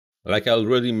Like I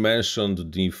already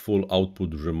mentioned, the full output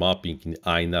remapping in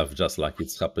INAV, just like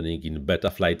it's happening in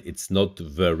Betaflight, it's not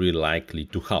very likely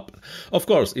to happen. Of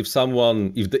course, if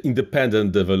the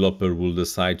independent developer will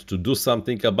decide to do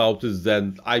something about it,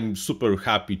 then I'm super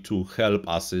happy to help,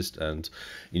 assist, and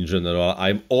in general,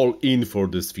 I'm all in for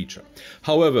this feature.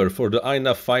 However, for the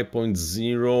INAV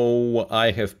 5.0, I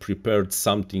have prepared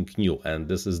something new, and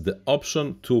this is the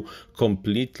option to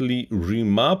completely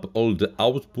remap all the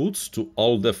outputs to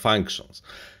all the functions.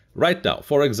 Right now,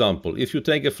 for example, if you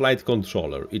take a flight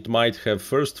controller, it might have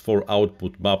first 4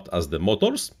 output mapped as the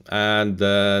motors and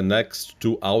the next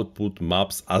 2 output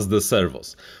maps as the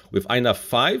servos. With INAV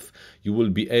 5, you will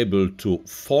be able to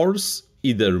force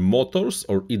either motors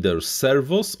or either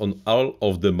servos on all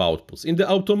of the outputs. In the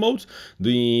auto mode,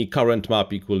 the current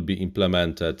mapping will be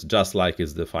implemented just like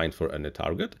it's defined for any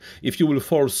target. If you will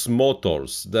force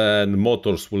motors, then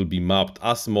motors will be mapped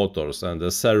as motors and the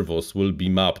servos will be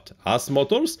mapped as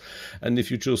motors. And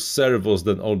if you choose servos,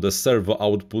 then all the servo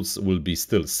outputs will be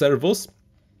still servos,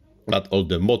 but all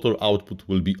the motor output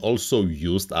will be also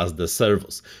used as the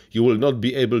servos. You will not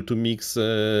be able to mix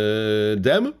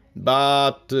them,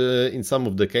 but in some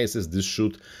of the cases this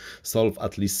should solve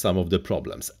at least some of the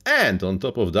problems. And on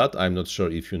top of that, I'm not sure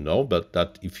if you know, but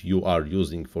that if you are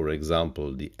using, for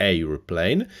example, the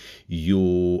airplane,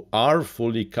 you are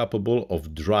fully capable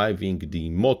of driving the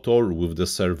motor with the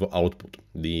servo output.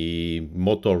 The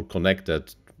motor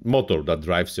that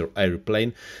drives your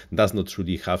airplane does not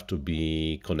really have to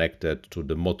be connected to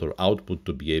the motor output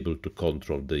to be able to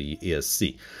control the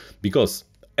ESC, because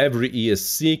every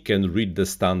ESC can read the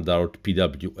standard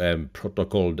PWM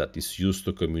protocol that is used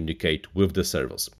to communicate with the servos.